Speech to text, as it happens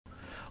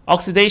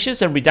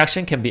Oxidations and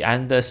reduction can be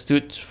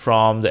understood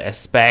from the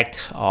aspect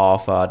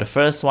of the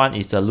first one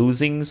is the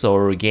losing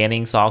or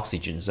gaining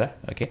oxygens,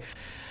 okay,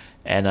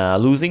 and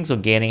losing or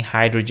gaining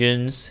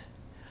hydrogens,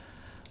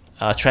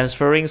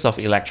 transferring of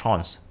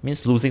electrons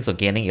means losing or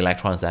gaining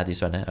electrons,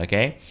 this one,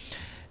 okay,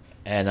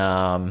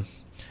 and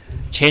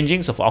changing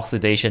of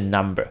oxidation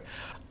number.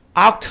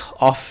 Out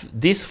of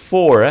these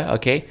four,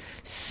 okay,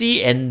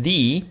 C and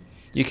D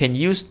you can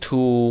use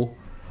to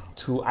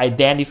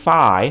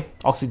identify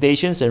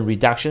oxidations and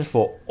reductions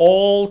for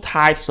all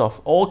kinds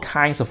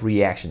of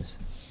reactions.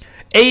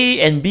 A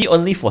and B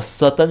only for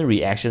certain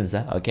reactions,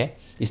 okay.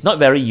 It's not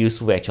very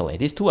useful actually.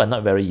 These two are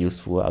not very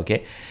useful,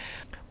 okay.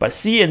 But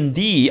C and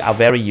D are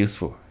very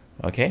useful,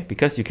 okay,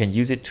 because you can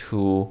use it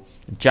to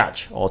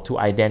judge or to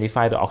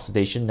identify the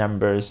oxidation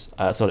numbers,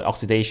 the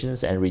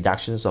oxidations and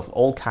reductions of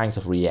all kinds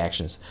of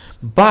reactions.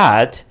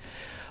 But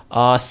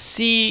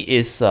C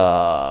is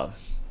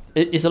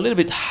it's a little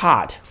bit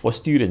hard for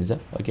students,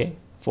 okay.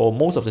 For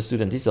most of the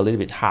students, it's a little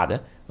bit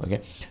harder,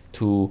 okay,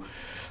 to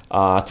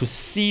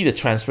see the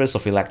transfers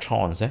of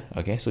electrons,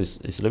 okay. So it's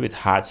a little bit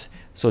hard.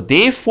 So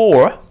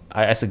therefore,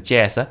 I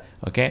suggest,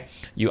 okay,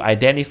 you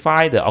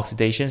identify the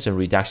oxidations and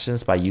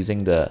reductions by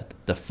using the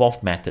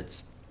fourth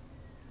methods.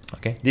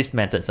 Okay, these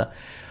methods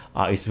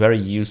is very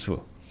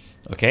useful.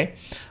 Okay,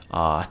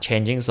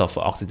 changing of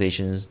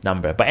oxidations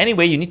number. But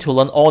anyway, you need to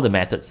learn all the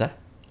methods.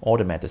 All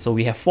the methods. So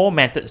we have four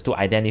methods to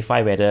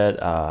identify whether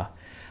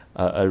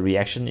a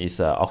reaction is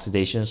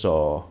oxidations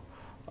or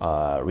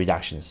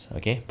reductions.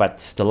 Okay,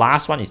 but the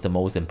last one is the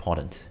most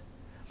important.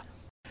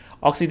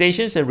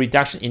 Oxidations and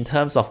reduction in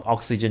terms of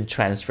oxygen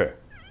transfer.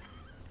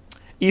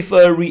 If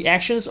a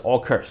reaction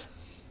occurs,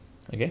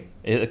 okay,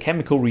 a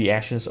chemical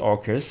reaction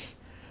occurs,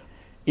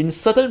 in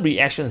certain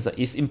reactions,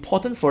 it's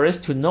important for us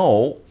to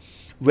know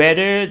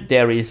whether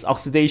there is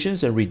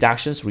oxidations and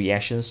reductions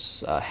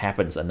reactions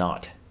happens or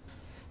not.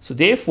 So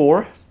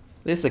therefore,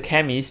 this the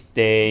chemists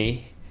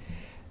they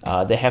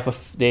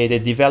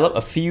develop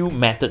a few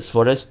methods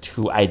for us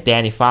to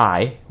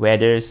identify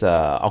whether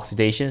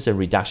oxidations and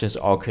reductions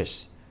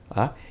occurs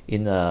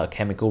in a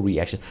chemical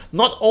reaction.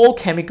 Not all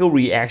chemical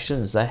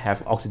reactions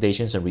have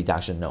oxidations and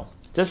reduction. No,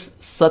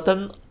 just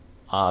certain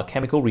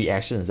chemical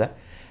reactions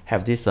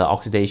have these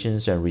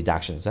oxidations and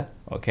reductions.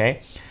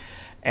 Okay,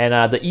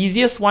 and the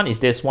easiest one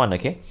is this one.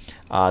 Okay,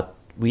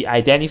 we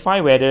identify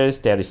whether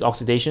there is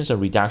oxidations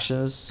and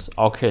reductions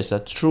occurs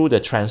through the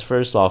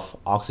transfers of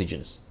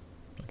oxygens.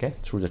 Okay,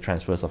 through the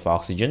transfers of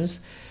oxygens.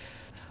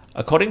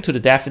 According to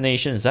the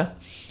definitions,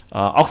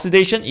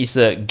 oxidation is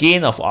a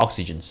gain of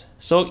oxygens.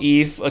 So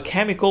if a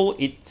chemical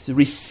it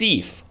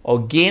receive or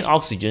gain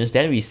oxygens,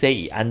 then we say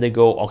it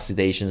undergo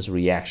oxidations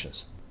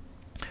reactions.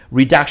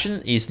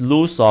 Reduction is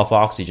loss of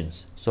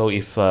oxygens. So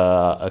if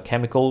a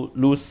chemical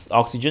lose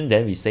oxygen,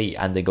 then we say it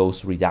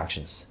undergoes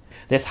reductions.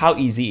 That's how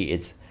easy it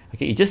is.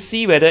 Okay, you just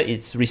see whether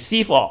it's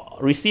receive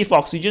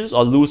oxygens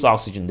or lose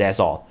oxygen. That's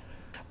all.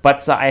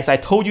 But as I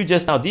told you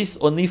just now, this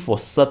is only for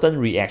certain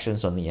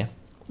reactions only.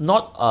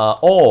 Not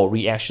all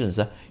reactions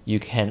you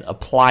can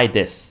apply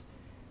this.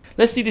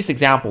 Let's see this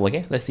example.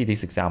 Okay, let's see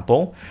this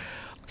example.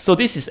 So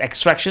this is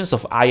extractions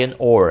of iron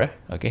ore.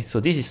 Okay, so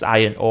this is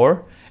iron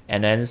ore,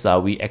 and then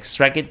we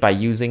extract it by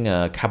using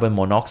carbon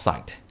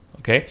monoxide.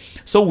 Okay,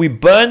 so we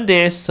burn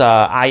this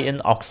iron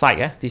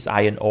oxide, this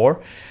iron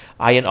ore,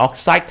 iron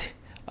oxide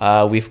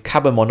with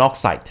carbon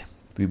monoxide.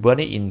 We burn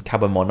it in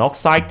carbon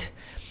monoxide,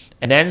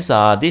 and then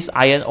this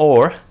iron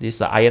ore,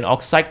 this iron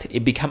oxide,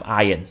 it become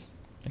iron.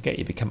 Okay,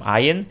 it become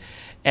iron,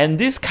 and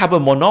this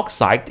carbon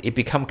monoxide, it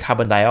become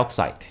carbon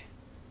dioxide.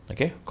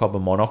 Okay,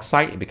 carbon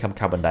monoxide, it become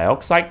carbon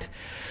dioxide.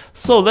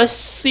 So let's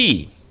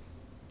see.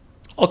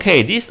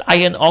 Okay, this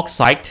iron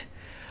oxide,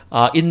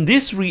 in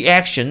these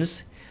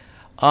reactions,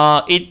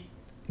 it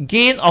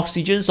gain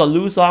oxygens or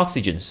lose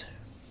oxygens.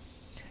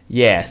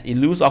 Yes, it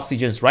lose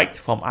oxygens, right?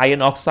 From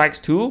iron oxides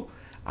to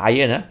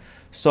iron.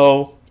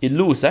 So it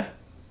lose. It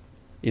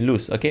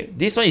lose. Okay,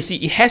 this one you see,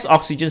 it has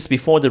oxygens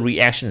before the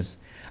reactions.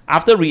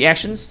 After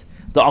reactions,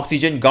 the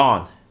oxygen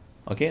gone.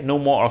 Okay, no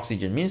more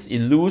oxygen means it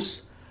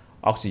lose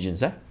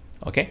oxygens.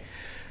 Okay.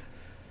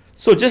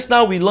 So just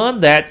now we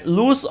learned that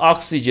lose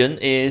oxygen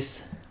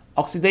is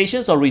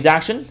oxidations or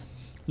reduction.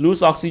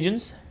 Lose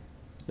oxygens.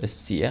 Let's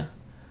see.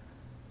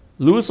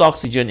 Lose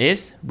oxygen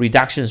is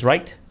reductions,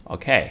 right?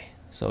 Okay.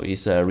 So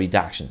it's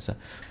reductions.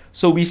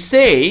 So we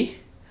say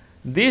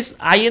this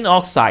iron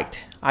oxide,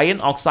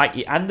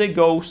 it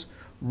undergoes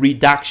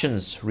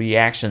reductions,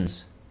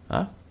 reactions.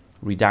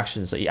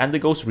 Reductions. It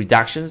undergoes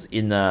reductions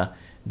in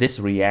these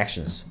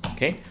reactions.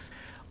 Okay.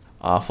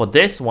 For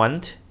this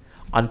one,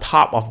 on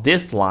top of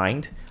this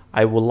line,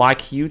 I would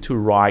like you to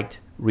write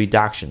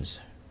reductions.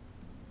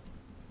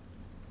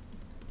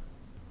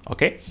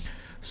 Okay.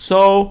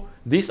 So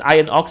this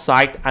iron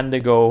oxide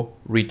undergo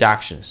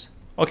reductions.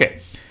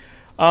 Okay.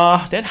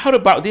 Then how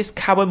about this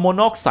carbon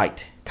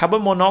monoxide?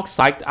 Carbon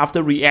monoxide,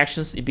 after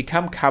reactions, it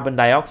becomes carbon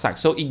dioxide.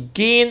 So it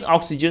gain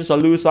oxygens or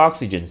lose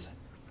oxygens.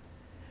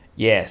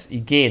 Yes,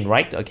 it gain,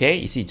 right? Okay,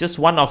 you see just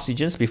one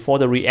oxygens before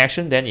the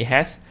reaction, then it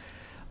has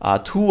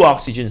two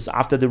oxygens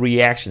after the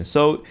reaction,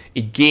 so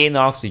it gains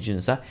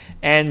oxygens.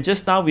 And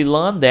just now we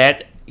learned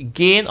that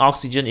gain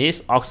oxygen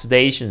is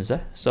oxidation.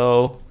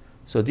 So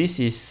this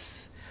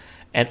is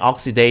an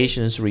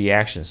oxidation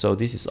reaction. So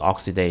this is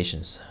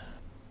oxidations.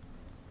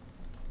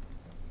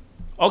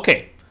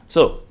 Okay,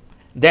 so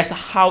that's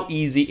how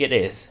easy it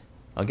is.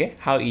 Okay,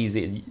 how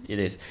easy it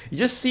is. You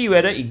just see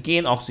whether it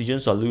gains oxygen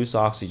or lose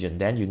oxygen,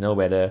 then you know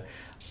whether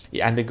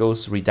it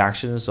undergoes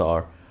reductions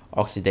or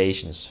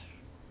oxidations.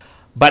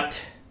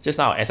 But just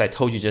now, as I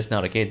told you just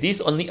now, okay, these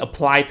only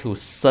apply to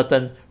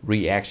certain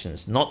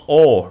reactions. Not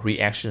all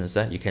reactions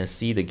you can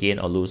see the gain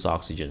or lose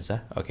oxygens.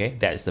 Okay,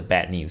 that is the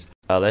bad news.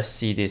 Let's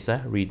see this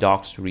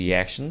redox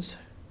reactions.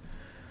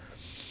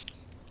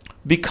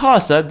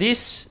 Because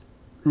these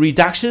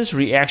reductions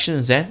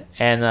reactions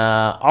and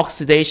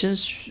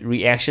oxidations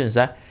reactions,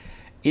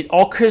 it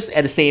occurs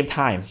at the same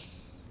time.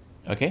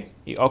 Okay,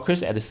 it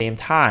occurs at the same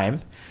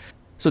time.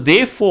 So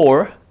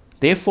therefore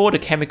the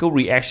chemical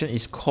reaction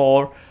is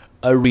called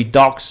a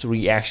redox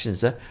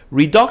reactions.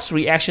 Redox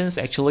reactions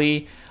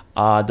actually,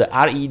 the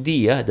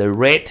RED, the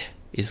red,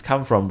 is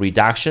come from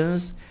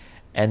reductions,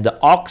 and the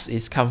ox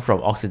is come from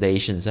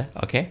oxidations.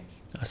 Okay,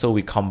 so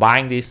we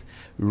combine this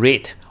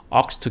red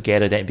ox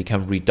together, then it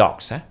becomes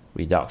redox.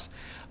 Redox.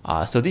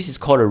 So this is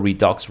called a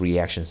redox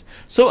reactions.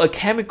 So a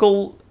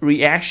chemical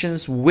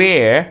reactions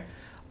where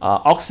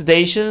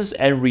oxidations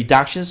and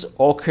reductions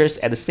occurs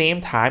at the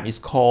same time is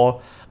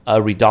called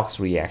redox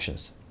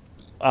reactions.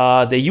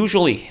 They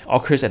usually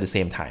occurs at the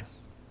same time.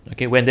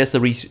 Okay, when there's the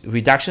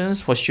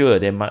reductions, for sure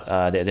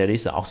there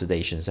is the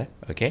oxidations.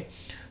 Okay,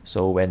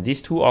 so when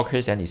these two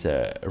occurs, then it's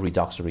a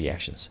redox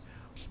reactions.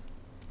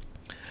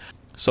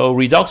 So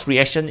redox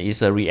reaction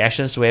is a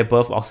reactions where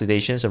both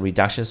oxidations and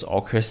reductions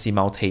occur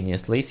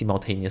simultaneously.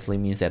 Simultaneously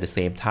means at the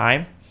same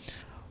time.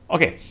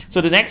 Okay,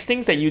 so the next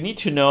things that you need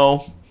to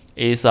know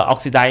is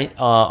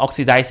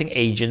oxidizing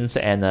agents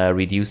and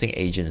reducing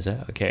agents.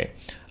 Okay,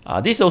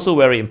 this is also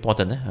very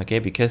important. Okay,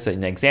 because in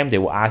the exam they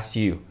will ask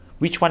you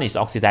which one is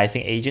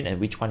oxidizing agent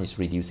and which one is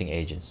reducing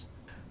agents.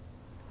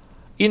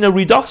 In a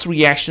redox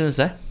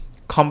reactions,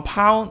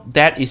 compound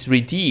that is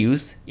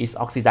reduced is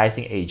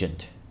oxidizing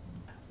agent.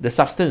 The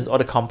substance or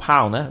the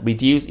compound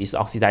reduced is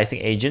oxidizing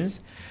agents.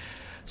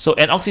 So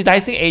an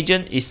oxidizing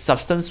agent is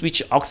substance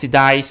which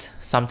oxidize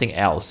something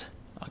else.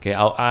 Okay,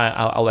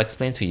 I'll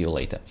explain to you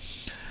later.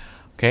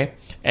 Okay,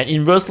 and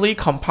inversely,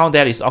 compound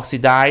that is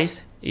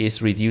oxidized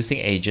is reducing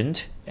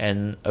agent,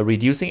 and a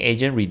reducing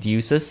agent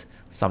reduces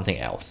something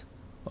else.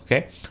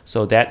 Okay,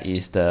 so that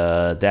is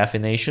the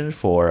definition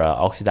for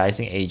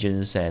oxidizing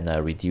agents and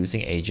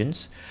reducing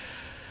agents.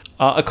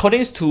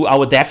 According to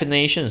our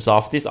definitions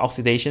of these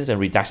oxidations and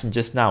reduction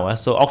just now,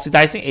 so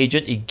oxidizing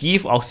agent, it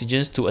gives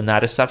oxygens to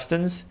another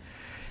substance,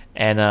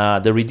 and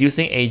the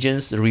reducing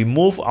agents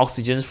remove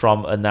oxygens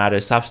from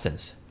another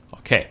substance.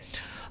 Okay,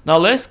 now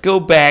let's go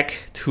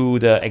back to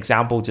the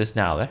example just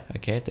now.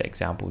 Okay, the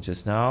example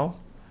just now.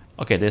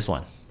 Okay, this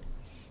one.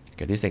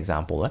 Okay, this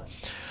example.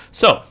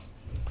 So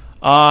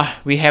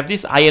we have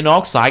this iron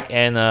oxide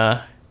and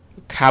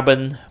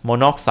carbon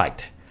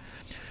monoxide.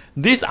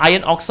 This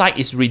iron oxide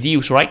is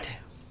reduced, right?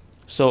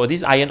 So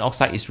this iron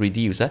oxide is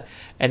reduced.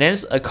 And then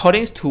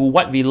according to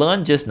what we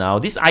learned just now,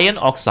 this iron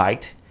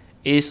oxide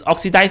is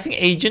oxidizing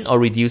agent or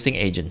reducing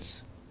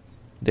agents.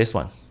 This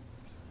one.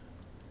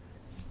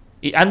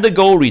 It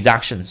undergo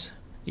reductions.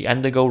 It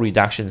undergo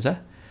reductions.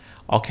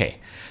 Okay.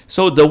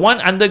 So the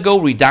one undergo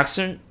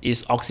reduction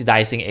is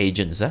oxidizing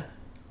agents.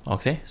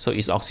 Okay. So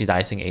it's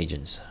oxidizing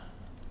agents.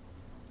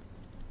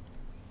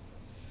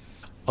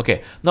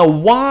 Okay. Now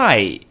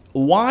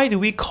why do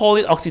we call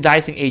it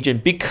oxidizing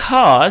agent?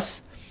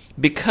 Because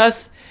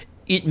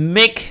it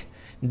make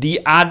the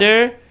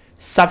other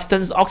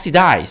substance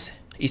oxidize.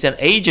 It's an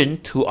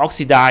agent to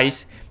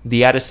oxidize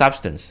the other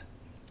substance.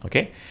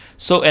 Okay,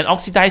 so an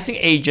oxidizing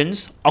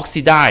agent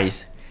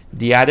oxidize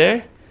the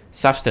other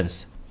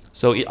substance.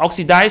 So it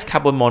oxidizes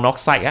carbon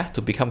monoxide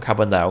to become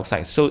carbon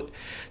dioxide. So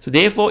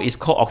therefore it's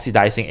called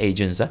oxidizing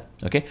agents.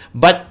 Okay,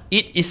 but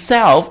it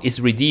itself is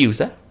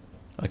reduced.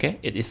 Okay,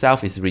 it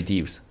itself is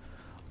reduced.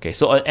 Okay,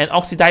 so an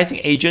oxidizing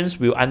agent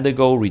will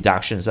undergo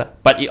reductions,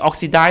 but it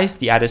oxidizes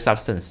the other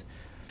substance.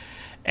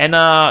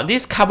 And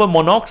this carbon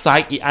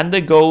monoxide, it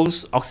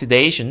undergoes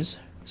oxidations,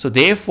 so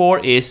therefore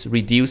is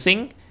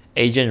reducing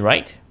agent,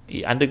 right?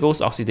 It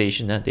undergoes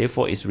oxidation,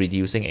 therefore is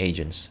reducing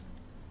agents.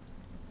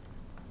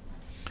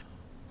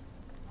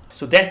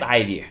 So that's the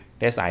idea.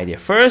 That's the idea.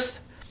 First,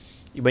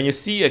 when you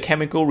see a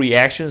chemical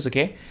reactions,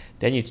 okay,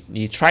 then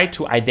you try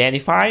to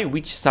identify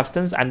which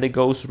substance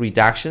undergoes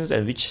reductions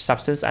and which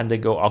substance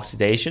undergo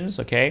oxidations,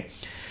 okay?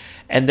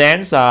 And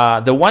then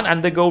the one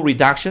undergo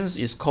reductions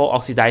is called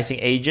oxidizing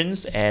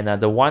agents, and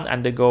the one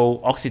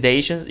undergo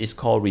oxidation is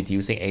called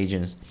reducing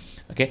agents,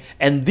 okay?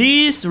 And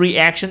this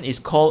reaction is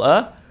called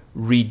a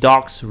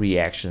redox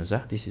reactions.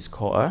 This is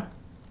called a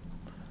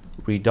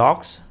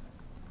redox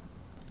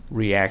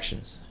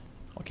reactions.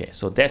 Okay,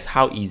 so that's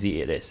how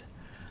easy it is.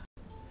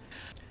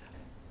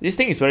 This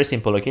thing is very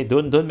simple, okay?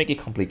 Don't make it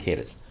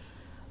complicated.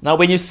 Now,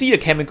 when you see the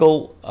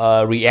chemical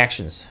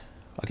reactions,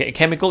 okay,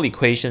 chemical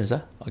equations,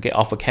 okay,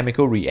 of a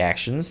chemical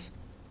reactions,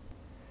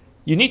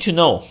 you need to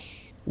know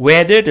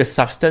whether the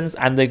substance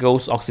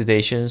undergoes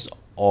oxidations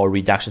or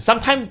reduction.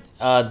 Sometimes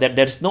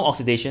there's no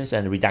oxidations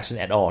and reduction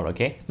at all,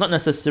 okay? Not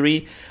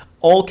necessary.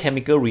 All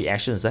chemical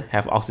reactions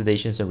have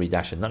oxidations and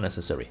reduction, not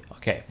necessary,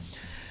 okay?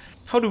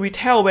 How do we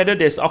tell whether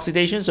there's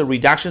oxidations or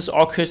reductions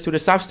occurs to the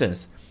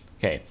substance?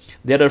 Okay,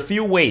 there are a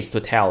few ways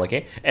to tell,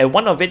 okay? And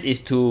one of it is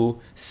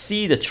to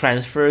see the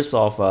transfers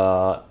of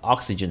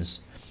oxygens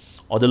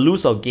or the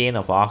loss or gain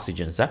of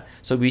oxygens.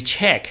 So we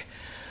check,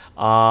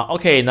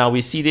 okay, now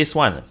we see this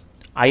one.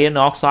 Iron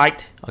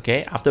oxide,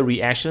 okay, after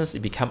reactions,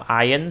 it become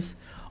ions.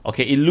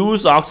 Okay, it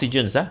loses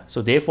oxygens,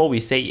 so therefore we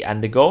say it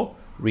undergo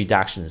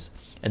reductions.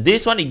 And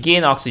this one, it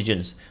gain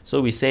oxygens,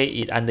 so we say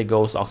it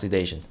undergoes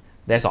oxidation.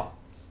 That's all.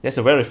 That's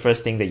the very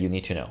first thing that you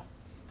need to know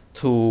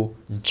to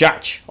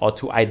judge or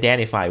to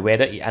identify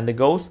whether it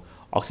undergoes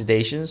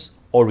oxidations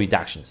or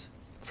reductions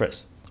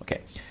first.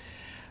 Okay.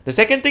 The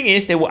second thing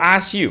is they will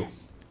ask you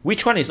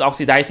which one is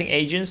oxidizing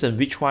agents and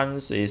which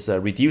one is a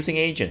reducing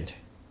agent.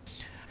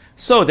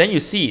 So then you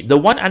see the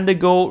one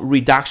undergo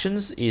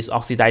reductions is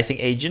oxidizing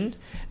agent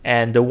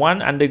and the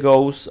one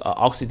undergoes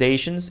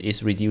oxidations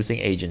is reducing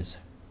agents.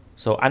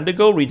 So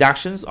undergo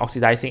reductions,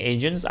 oxidizing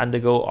agents,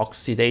 undergo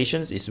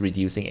oxidations is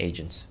reducing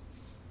agents.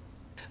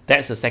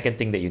 That's the second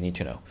thing that you need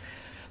to know.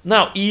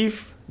 Now,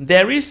 if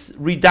there is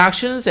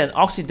reductions and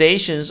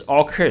oxidations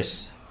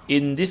occurs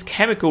in these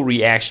chemical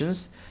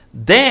reactions,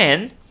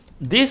 then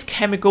this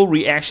chemical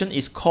reaction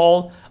is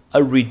called a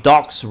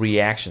redox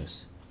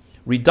reactions.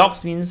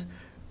 Redox means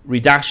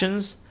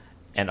reductions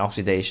and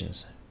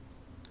oxidations.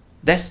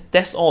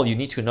 That's all you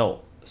need to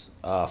know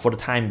for the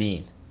time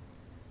being.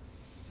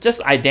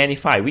 Just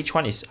identify which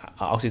one is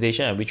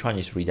oxidation and which one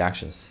is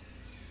reductions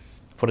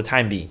for the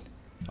time being.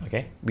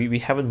 Okay, we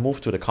haven't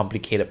moved to the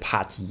complicated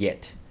part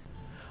yet.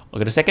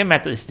 Okay, the second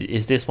method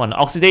is this one,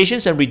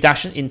 oxidations and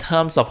reduction in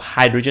terms of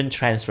hydrogen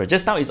transfer.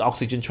 Just now is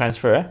oxygen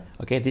transfer.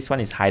 Okay, this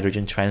one is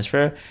hydrogen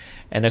transfer.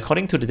 And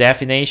according to the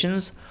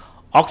definitions,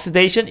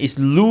 oxidation is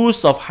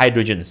loss of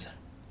hydrogens.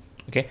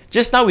 Okay,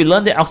 just now we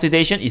learned that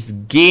oxidation is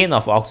gain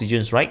of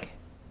oxygens, right?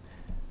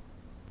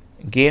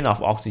 Gain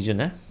of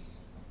oxygen.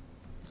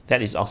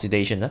 That is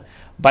oxidation.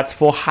 But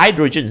for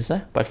hydrogens,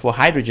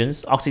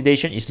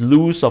 oxidation is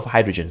loss of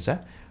hydrogens.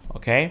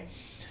 Okay.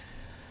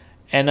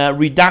 And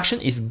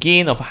reduction is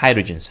gain of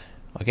hydrogens.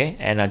 Okay.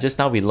 And just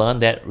now we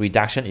learned that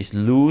reduction is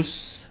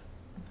loss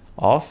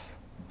of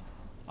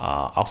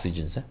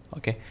oxygens.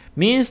 Okay.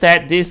 Means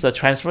that this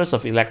transfers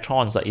of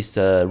electrons is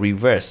the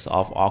reverse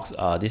of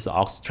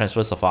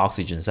transfers of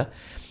oxygens.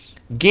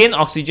 Gain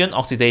oxygen,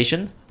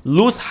 oxidation.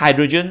 Lose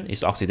hydrogen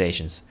is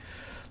oxidations.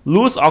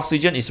 Lose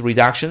oxygen is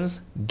reductions.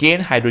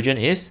 Gain hydrogen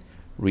is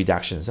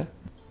reductions.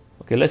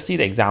 Okay, let's see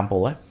the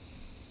example.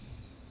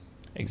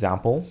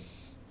 Example.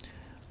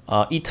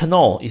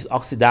 Ethanol is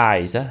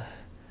oxidized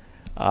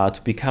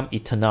to become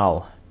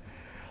ethanol.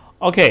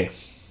 Okay,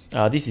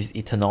 this is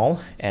ethanol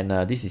and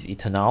this is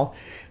ethanol.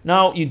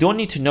 Now, you don't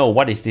need to know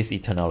what is this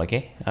ethanol,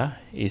 okay?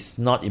 It's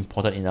not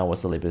important in our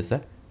syllabus,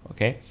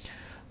 okay?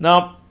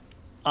 Now,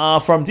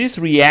 from these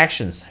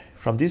reactions,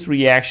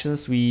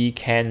 we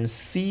can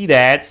see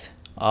that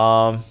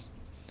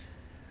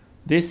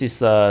this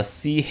is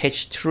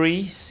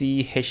CH3,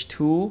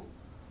 CH2OH,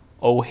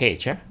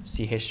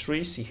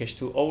 CH3,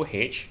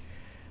 CH2OH.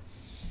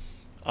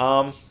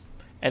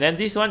 And then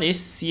this one is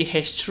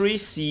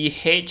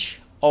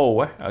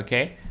CH3CHO,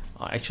 okay?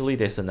 Actually,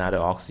 there's another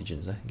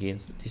oxygen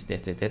against this.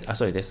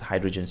 Sorry, there's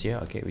hydrogens here,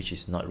 okay, which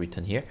is not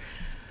written here.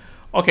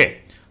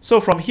 Okay, so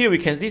from here we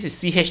can. This is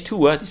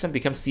CH2. This one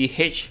becomes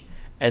CH,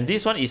 and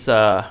this one is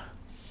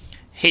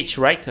H,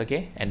 right?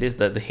 Okay, and this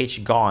the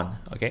H gone.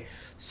 Okay,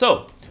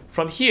 so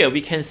from here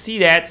we can see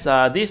that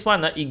this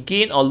one it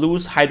gain or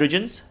lose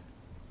hydrogens.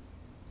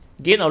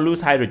 Gain or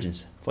lose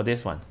hydrogens for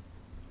this one.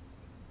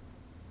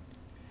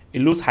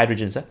 It lose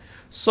hydrogens.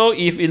 So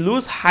if it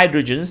lose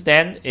hydrogens,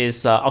 then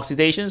is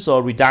oxidations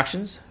or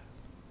reductions.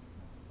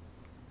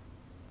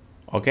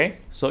 Okay,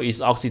 so it's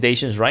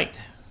oxidations, right?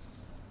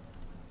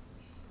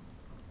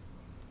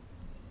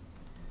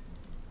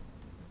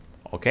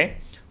 Okay,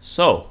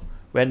 so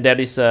when there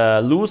is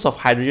a loss of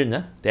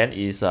hydrogen, then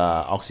is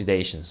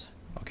oxidations.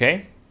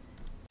 Okay,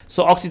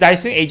 so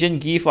oxidizing agent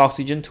give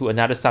oxygen to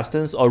another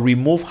substance or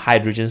remove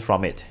hydrogens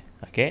from it.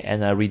 Okay,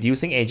 and a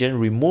reducing agent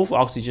remove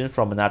oxygen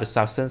from another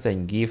substance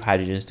and give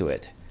hydrogens to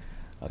it.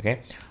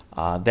 Okay,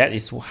 that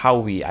is how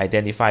we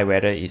identify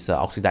whether it's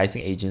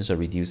oxidizing agents or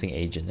reducing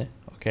agent.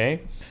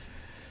 Okay.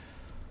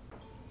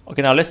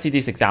 Okay, now let's see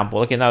this example.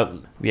 Okay, now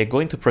we are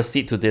going to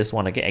proceed to this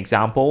one. Okay,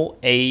 example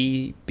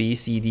A, B,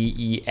 C, D,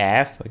 E,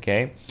 F.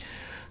 Okay,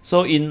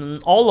 so in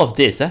all of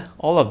these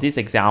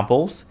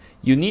examples,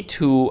 you need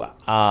to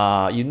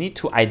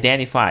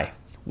identify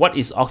what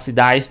is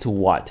oxidized to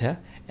what,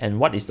 and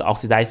what is the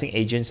oxidizing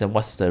agents and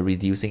what's the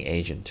reducing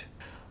agent.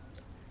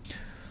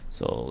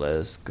 So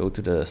let's go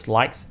to the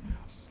slides.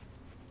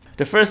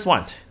 The first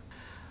one,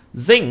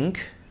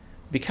 zinc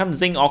becomes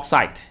zinc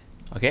oxide.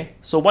 Okay,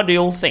 so what do you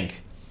all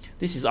think?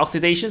 This is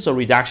oxidations or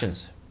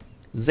reductions?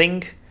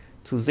 zinc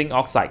to zinc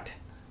oxide.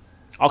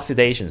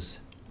 Oxidations,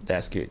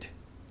 that's good.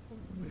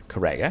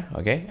 Correct, yeah?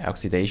 Okay,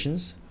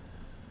 oxidations.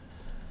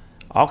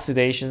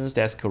 Oxidations,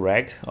 that's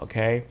correct,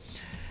 okay.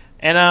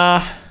 And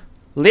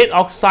lead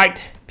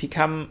oxide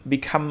become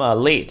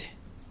lead.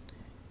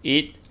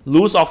 It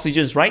lose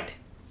oxygens, right?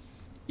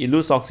 It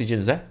lose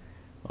oxygens, eh?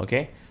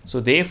 Okay. So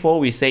therefore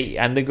we say it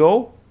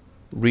undergo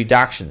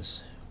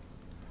reductions.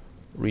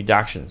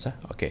 Reductions, eh?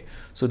 Okay.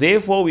 So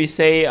therefore we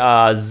say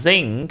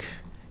zinc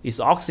is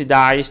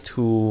oxidized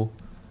to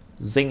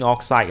zinc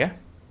oxide, eh?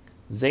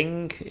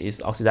 Zinc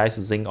is oxidized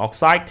to zinc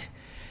oxide,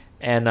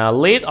 and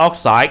lead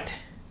oxide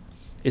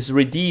is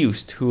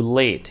reduced to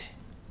lead.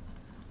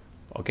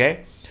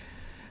 Okay.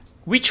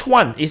 Which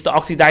one is the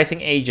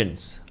oxidizing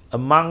agent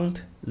among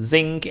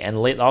zinc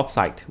and lead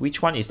oxide?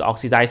 Which one is the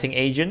oxidizing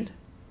agent?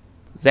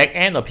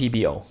 Zn or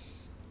PbO?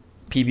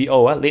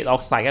 PbO, lead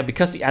oxide,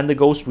 because it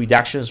undergoes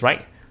reductions,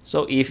 right?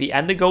 So if it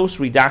undergoes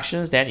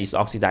reductions, then it's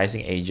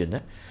oxidizing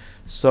agent.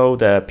 So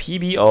the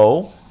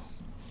PbO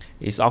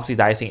is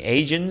oxidizing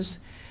agents,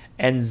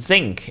 and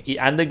zinc, it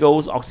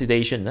undergoes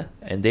oxidation,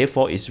 and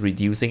therefore is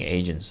reducing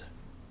agents.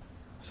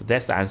 So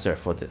that's the answer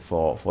for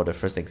the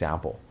first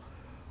example.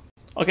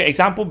 Okay,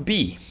 example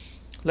B.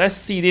 Let's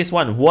see this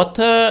one.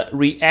 Water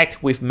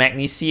react with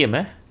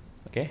magnesium,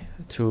 okay,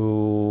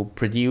 to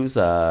produce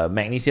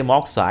magnesium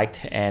oxide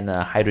and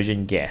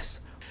hydrogen gas.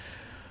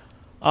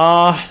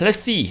 Let's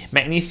see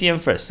magnesium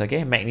first.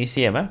 Okay,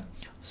 magnesium.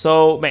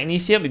 So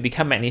magnesium, it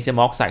become magnesium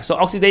oxide. So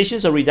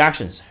oxidations or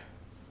reductions?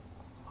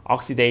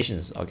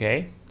 Oxidations.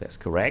 Okay, that's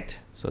correct.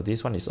 So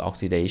this one is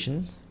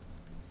oxidation.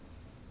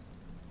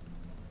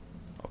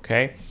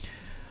 Okay.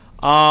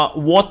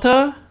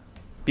 Water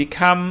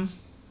become.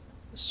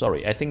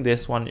 Sorry, I think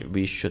this one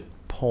we should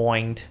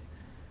point.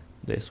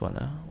 This one,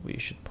 we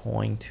should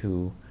point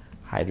to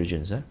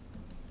hydrogens.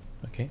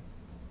 Okay.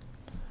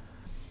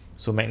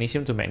 So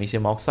magnesium to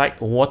magnesium oxide,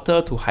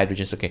 water to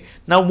hydrogens. Okay.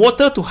 Now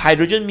water to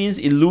hydrogen means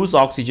it lose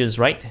oxygens,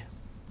 right?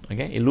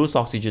 Okay, it lose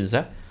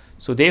oxygens.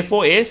 So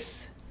therefore,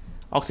 is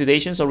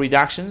oxidations or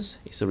reductions?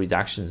 It's a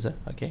reductions.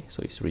 Okay,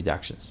 so it's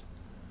reductions.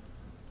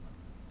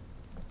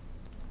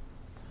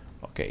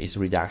 Okay, it's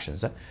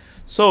reductions.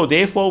 So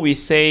therefore, we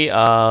say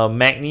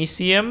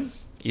magnesium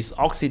is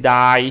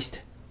oxidized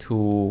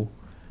to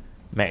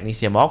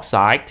magnesium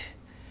oxide,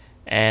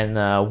 and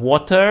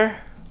water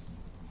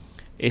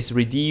is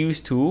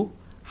reduced to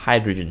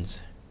hydrogen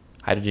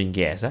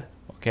gas.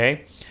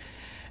 Okay,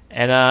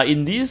 and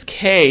in this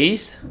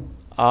case,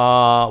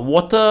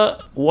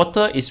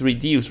 water is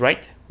reduced,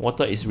 right?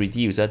 Water is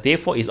reduced.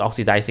 Therefore, is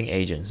oxidizing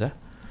agents.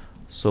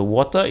 So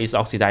water is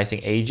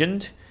oxidizing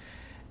agent,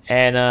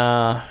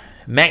 and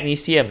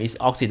magnesium is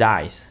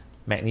oxidized.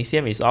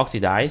 Magnesium is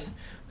oxidized,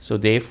 so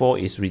therefore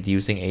is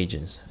reducing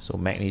agents. So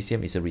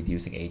magnesium is a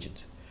reducing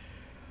agent.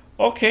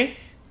 Okay,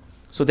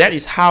 so that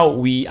is how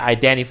we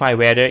identify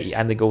whether it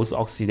undergoes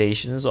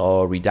oxidations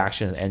or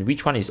reductions, and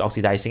which one is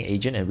oxidizing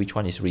agent and which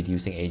one is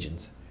reducing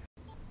agent.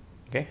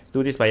 Okay,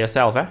 do this by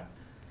yourself.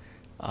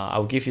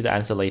 I'll give you the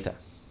answer later.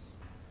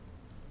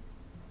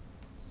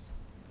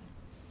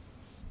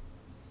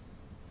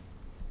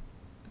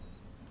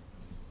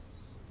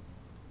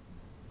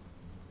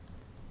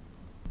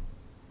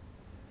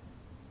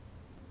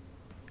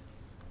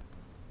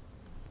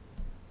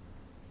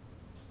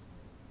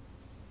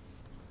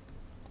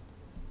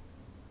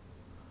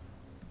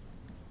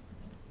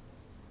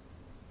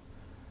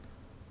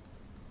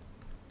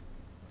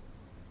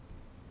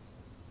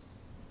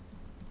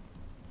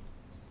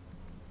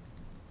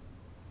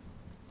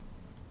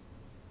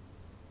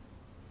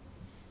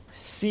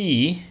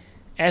 C,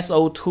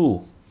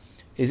 SO2,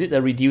 is it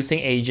a reducing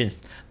agent?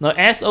 Now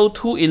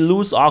SO2, it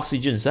loses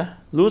oxygens.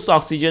 Lose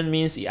oxygen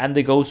means it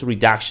undergoes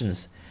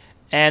reductions,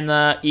 and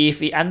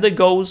if it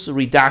undergoes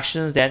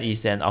reductions, then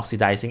it's an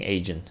oxidizing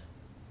agent.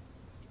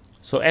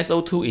 So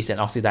SO2 is an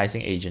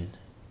oxidizing agent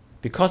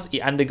because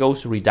it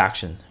undergoes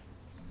reduction.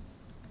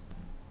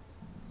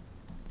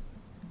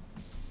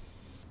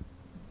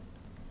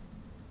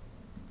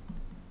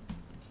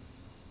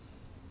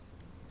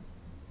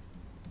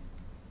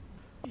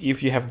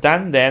 If you have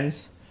done, then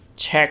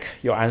check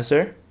your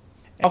answer.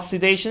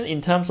 Oxidation in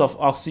terms of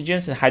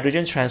oxygens and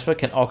hydrogen transfer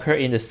can occur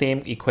in the same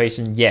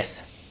equation.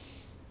 Yes.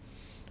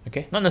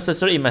 Okay, not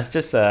necessarily it must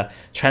just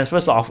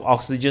transfers of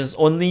oxygens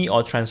only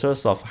or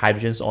transfers of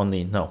hydrogens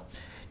only. No,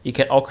 it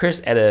can occur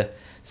at the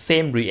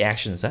same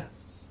reactions.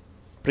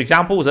 For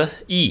example,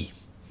 E.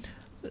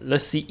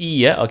 Let's see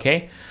E.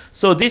 Okay,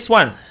 so this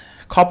one,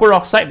 copper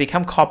oxide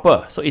become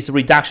copper, so it's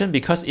reduction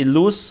because it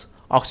loses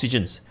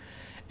oxygens.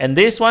 And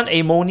this one,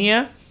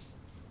 ammonia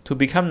to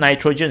become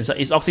nitrogen, so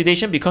it's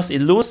oxidation because it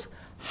loses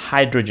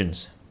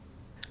hydrogens.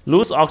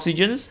 Lose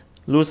oxygens,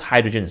 lose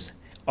hydrogens.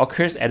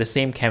 Occurs at the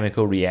same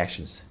chemical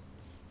reactions.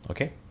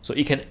 Okay, so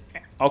it can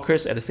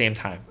occurs at the same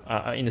time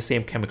in the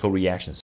same chemical reactions.